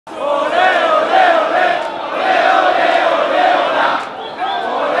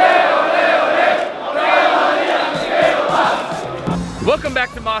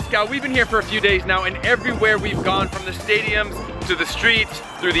Moscow. We've been here for a few days now, and everywhere we've gone, from the stadiums to the streets,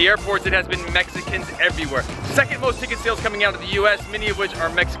 through the airports, it has been Mexicans everywhere. Second most ticket sales coming out of the US, many of which are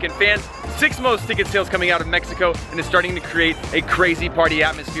Mexican fans. Sixth most ticket sales coming out of Mexico, and it's starting to create a crazy party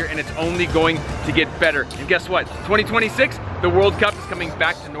atmosphere, and it's only going to get better. And guess what? 2026, the World Cup is coming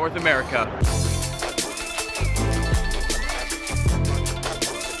back to North America.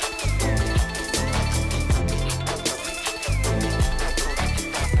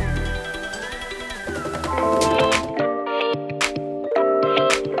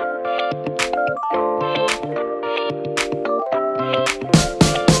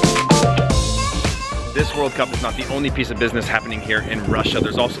 This World Cup is not the only piece of business happening here in Russia.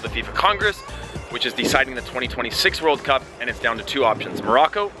 There's also the FIFA Congress, which is deciding the 2026 World Cup, and it's down to two options: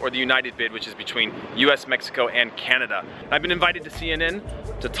 Morocco or the United bid, which is between US, Mexico, and Canada. I've been invited to CNN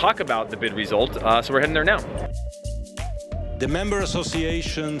to talk about the bid result, so we're heading there now. The member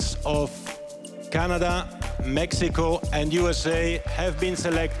associations of Canada, Mexico, and USA have been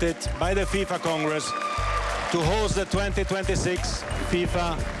selected by the FIFA Congress to host the 2026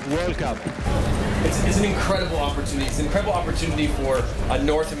 FIFA World Cup. It's an incredible opportunity. It's an incredible opportunity for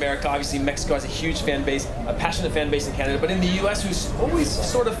North America. Obviously, Mexico has a huge fan base, a passionate fan base in Canada, but in the US, who's always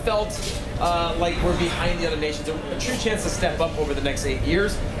sort of felt like we're behind the other nations. A true chance to step up over the next 8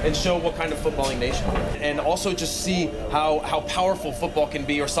 years and show what kind of footballing nation we're. And also just see how powerful football can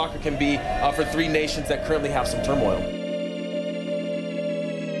be, or soccer can be, for three nations that currently have some turmoil.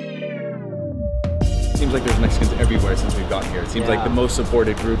 It seems like there's Mexicans everywhere since we've gotten here. It seems like the most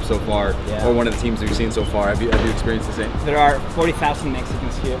supported group so far, or one of the teams that we've seen so far. Have you experienced the same? There are 40,000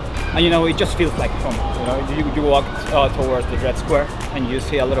 Mexicans here, and you know, it just feels like home. You know, you walk towards the Red Square, and you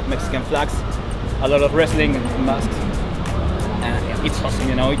see a lot of Mexican flags, a lot of wrestling and masks. And it's awesome,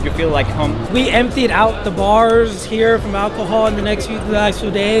 you know, you feel like home. We emptied out the bars here from alcohol in the last few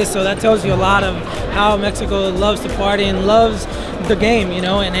days, so that tells you a lot of how Mexico loves to party and loves the game, you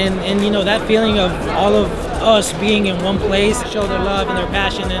know, and you know, that feeling of all of us being in one place, show their love and their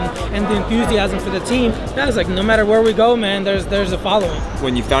passion and the enthusiasm for the team. That is like, no matter where we go, man, there's a following.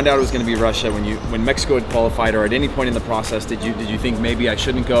 When you found out it was going to be Russia, when Mexico had qualified, or at any point in the process, did you think maybe I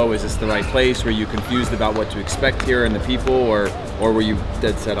shouldn't go? Is this the right place? Were you confused about what to expect here and the people, or were you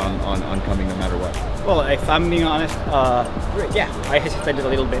dead set on coming no matter what? Well, if I'm being honest, yeah, I hesitated a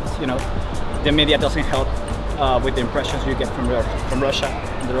little bit. You know, the media doesn't help with the impressions you get from Russia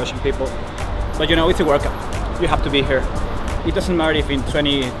and the Russian people. But you know, it's a World Cup. You have to be here. It doesn't matter if in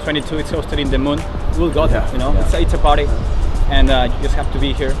 2022 it's hosted in the moon. We'll go there. You know, it's a party, and you just have to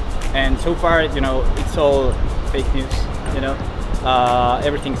be here. And so far, you know, it's all fake news. You know,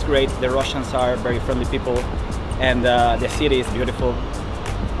 everything's great. The Russians are very friendly people, and the city is beautiful.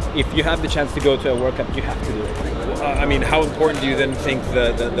 If you have the chance to go to a World Cup, you have to do it. I mean, how important do you then think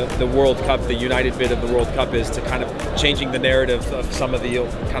the World Cup, the United bid of the World Cup, is to kind of changing the narrative of some of the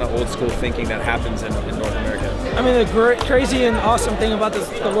kind of old school thinking that happens in North America? I mean, the crazy and awesome thing about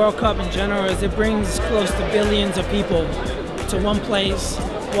the World Cup in general is it brings close to billions of people to one place,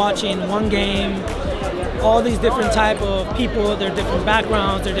 watching one game. All these different type of people, their different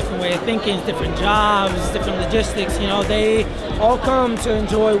backgrounds, their different way of thinking, different jobs, different logistics, you know, they all come to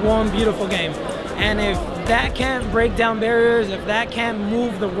enjoy one beautiful game. And if that can't break down barriers, if that can't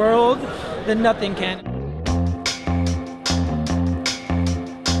move the world, then nothing can.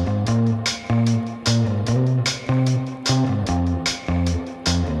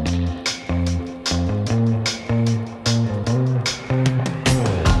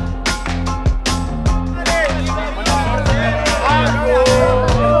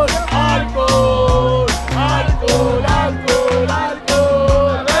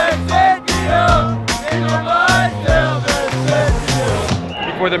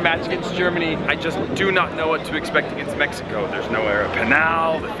 For the match against Germany, I just do not know what to expect against Mexico. There's no era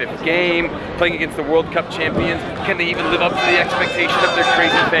penal, the fifth game, playing against the World Cup champions. Can they even live up to the expectation of their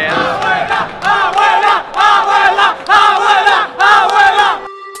crazy fans?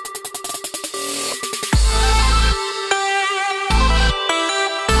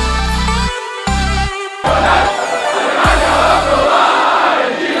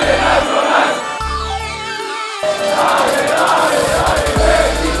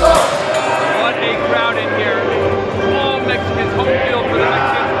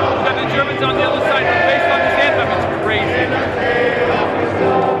 On the other side, but based on this anthem, it's crazy.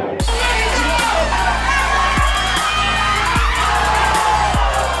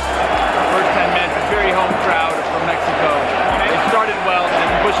 First 10 minutes, a very home crowd from Mexico. It started well, and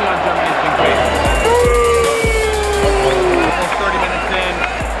pushing on Germany has been great. Almost 30 minutes in,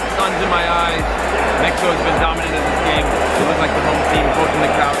 sun's in my eyes. Mexico has been dominant in this game. They look like the home team, both in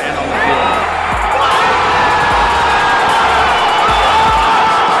the crowd and on the field.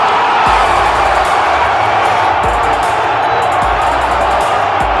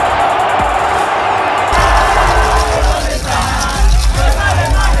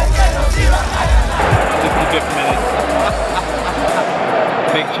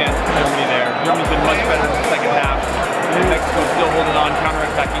 Big chance for Germany there. Germany's been much better in the second half. Mexico still holding on,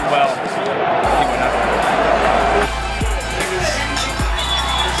 counter-attacking well. Let's see what happens.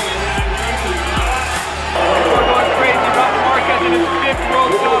 We're going crazy. Rafa Marquez in his 5th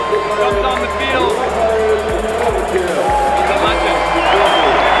World Cup comes on the field.